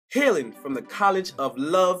Hailing from the College of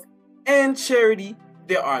Love and Charity,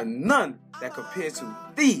 there are none that compare to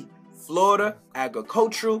the Florida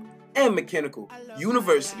Agricultural and Mechanical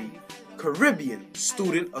University Caribbean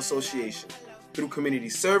Student Association. Through community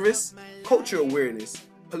service, cultural awareness,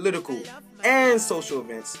 political and social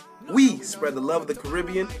events, we spread the love of the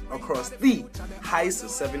Caribbean across the highest of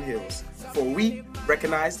 7 hills. For we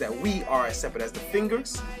recognize that we are as separate as the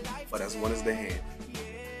fingers, but as one as the hand.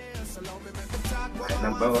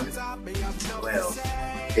 Number one, well,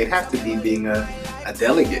 it has to be being a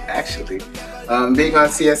delegate, actually. Being on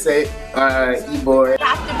CSA, E-board. It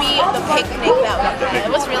have to be the picnic that we had.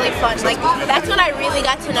 It was really fun. Like, that's when I really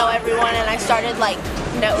got to know everyone and I started like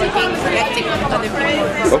networking, connecting with other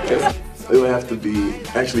people. Okay. It would have to be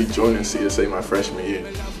actually joining CSA my freshman year,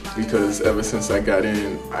 because ever since I got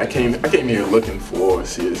in, I came here looking for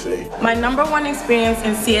CSA. My number one experience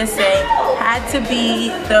in CSA had to be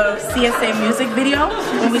the CSA music video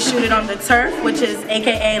when we shoot it on the turf, which is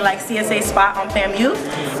AKA like CSA spot on FAMU.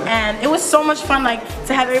 And it was so much fun, like,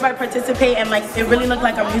 to have everybody participate, and like it really looked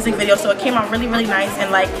like a music video, so it came out really, really nice.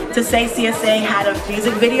 And like to say CSA had a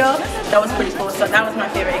music video, that was pretty cool. So that was my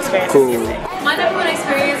favorite experience. Cool. In CSA. My number one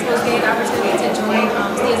experience was getting the opportunity to join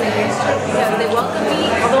CSA Dance Troupe because they welcomed me,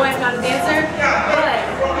 although I'm not a dancer, but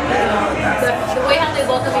the way how they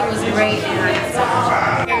welcomed me was great, and I had so much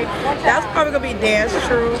fun. That's probably gonna be dance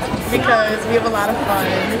troupe because we have a lot of fun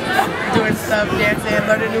doing stuff, dancing,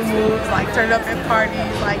 learning new moves, like turning up at parties,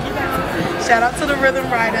 like, you know. Shout out to the rhythm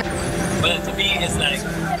rider. Well, to me, it's like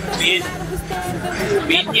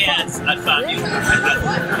being here at FAMU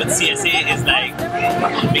with CSA is like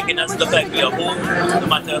making us look like we are home, no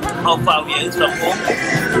matter how far we are from home.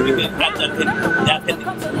 We can have that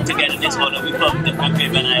togetherness, although we from different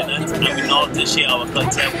Caribbean islands, and we know how to share our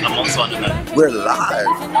culture amongst one another. We're live.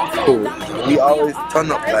 Cool. We always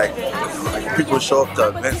turn up like people show up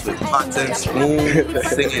to events with pots and spoons,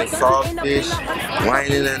 singing sawfish,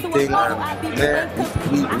 whining and things, and man,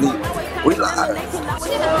 we live.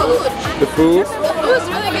 The food? The food's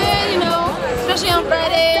really good, you know, especially on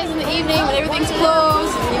Fridays in the evening when everything's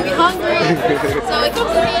closed and you be hungry. So it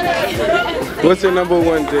comes in handy. What's your number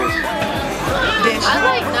one dish? I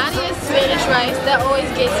like Nadia's Spanish rice. That always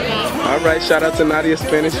gets me. Alright, shout out to Nadia's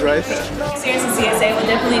Spanish rice. Experience in CSA would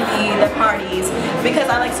definitely be the parties because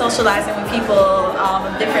I like socializing with people of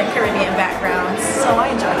different Caribbean backgrounds, so I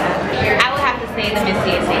enjoy that. I would have to say the Miss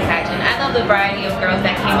CSA pageant. I love the variety of girls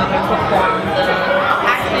that came up and performed. The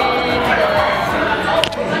acting,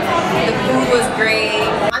 the food was great.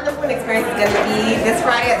 My number one experience is going to be this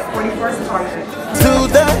Friday at 41st Target. To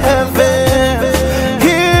the heavens,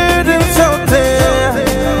 hear them shouting,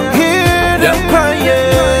 hear them crying.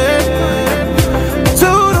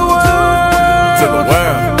 To the world, to the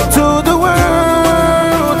world, to the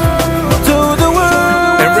world, to the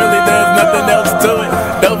world. And really there's nothing else to it.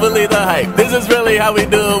 Don't believe the hype. This is really how we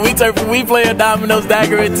do it. We play a dominoes,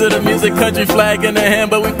 dagger it to the music, country flag in the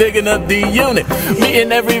hand, but we picking up the unit.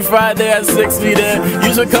 Meeting every Friday at 6 feet in.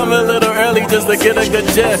 You should come a little early just to get a good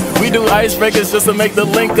jet. We do icebreakers just to make the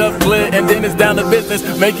link up clear, and then it's down to business,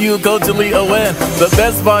 make you culturally aware. The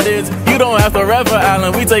best part is, you don't have to rap for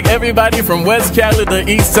Island. We take everybody from West Cali to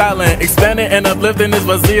East Island. Expanding and uplifting is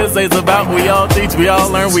what CSA's about. We all teach, we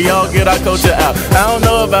all learn, we all get our culture out. I don't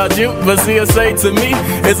know about you, but CSA to me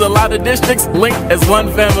is a lot of districts linked as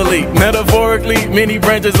one family. Metaphorically, many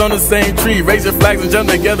branches on the same tree. Raise your flags and jump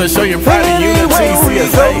together, show your pride and unity.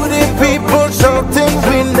 CSA.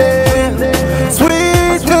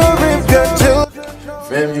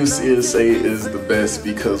 FAMU CSA is the best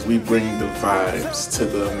because we bring the vibes to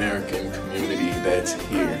the American community that's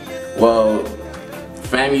here. Well,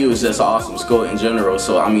 FAMU is just an awesome school in general,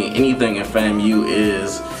 so I mean anything in FAMU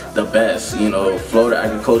is the best. You know, Florida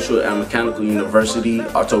Agricultural and Mechanical University,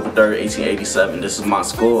 October 3rd, 1887. This is my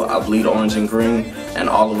school. I bleed orange and green, and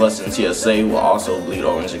all of us in TSA will also bleed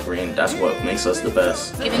orange and green. That's what makes us the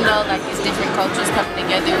best. Even though like these different cultures come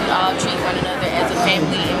together, we all treat one another as a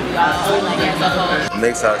family, and we all like as a whole. What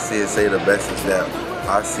makes our CSA the best is that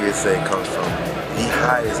our CSA comes from the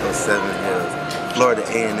highest of 7 hills, Florida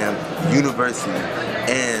A&M University,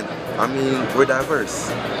 and I mean, we're diverse.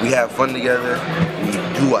 We have fun together. We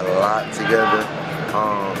do a lot together.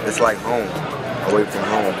 It's like home, away from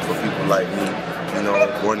home for people like me. You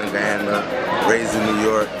know, born in Guyana, raised in New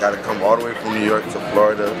York, gotta come all the way from New York to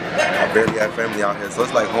Florida. I barely have family out here, so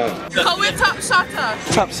it's like home. Oh, we're top shotter.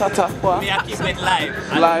 Top shutter, what? We are keeping it live.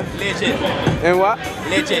 Live. Legit. And what?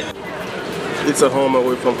 Legit. It's a home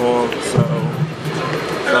away from home, so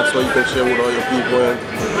that's what you can share with all your people.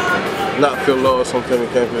 not feel lost on family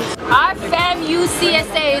campus? Our FAMU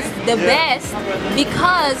CSA is the best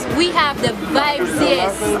because we have the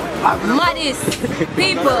vibesiest, modest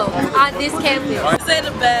people on this campus. I say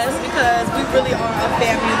the best because we really are a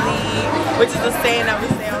family, which is the saying that we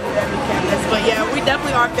say on the family campus. But yeah, we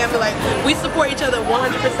definitely are a family. Like, we support each other 100%,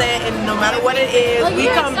 and no matter what it is, like, we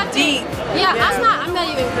come deep. Yeah, I'm not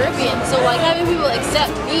even Caribbean, so like having people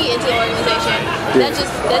accept me into the organization, that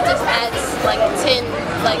just adds like 10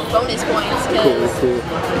 like bonus points because you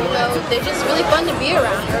know they're just really fun to be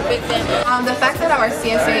around. We're a big family. The fact that our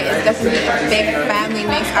CSA is definitely a big family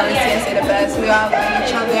makes our CSA the best. We all love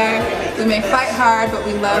each other. We may fight hard, but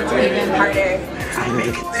we love even harder.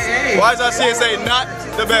 Why is our CSA not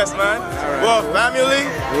the best, man? We're a family.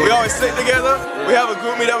 We always sit together. We have a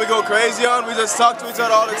group meet that we go crazy on. We just talk to each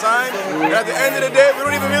other all the time. And at the end of the day, we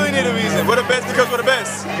don't even really need a reason. We're the best because we're the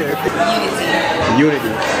best.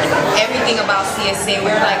 Unity. Everything about CSA,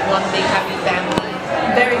 we're like one big happy family.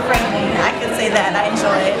 Very friendly. I can say that. I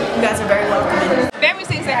enjoy it. You guys are very welcoming. FAMU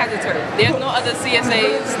CSA has a turf. There's no other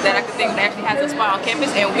CSAs that I could think that actually has a spot on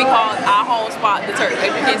campus, and we call our home spot the turf.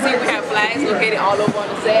 As you can see, we have flags located all over on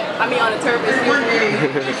the set. I mean on the turf. Jamaica,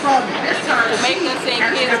 St.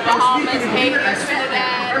 Kitts, Bahamas, Haiti,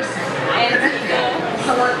 Trinidad, Antigua,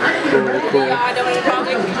 Dominican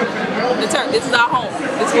Republic. The turf. This is our home.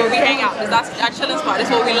 This is where we hang out. This is our chilling spot.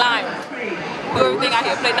 This is where we line. Do everything out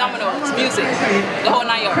here. Play dominoes, music, the whole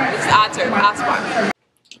 9 yards. This is our turf, our spot.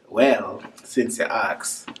 Well, since you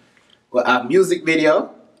asked, well, a music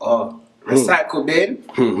video, or recycle bin,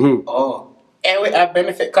 or a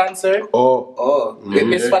benefit concert, with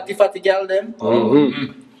Miss Fatty girl them,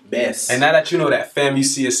 best. And now that you know that FAMU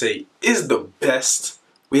CSA is the best,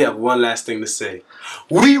 we have one last thing to say.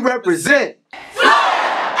 We represent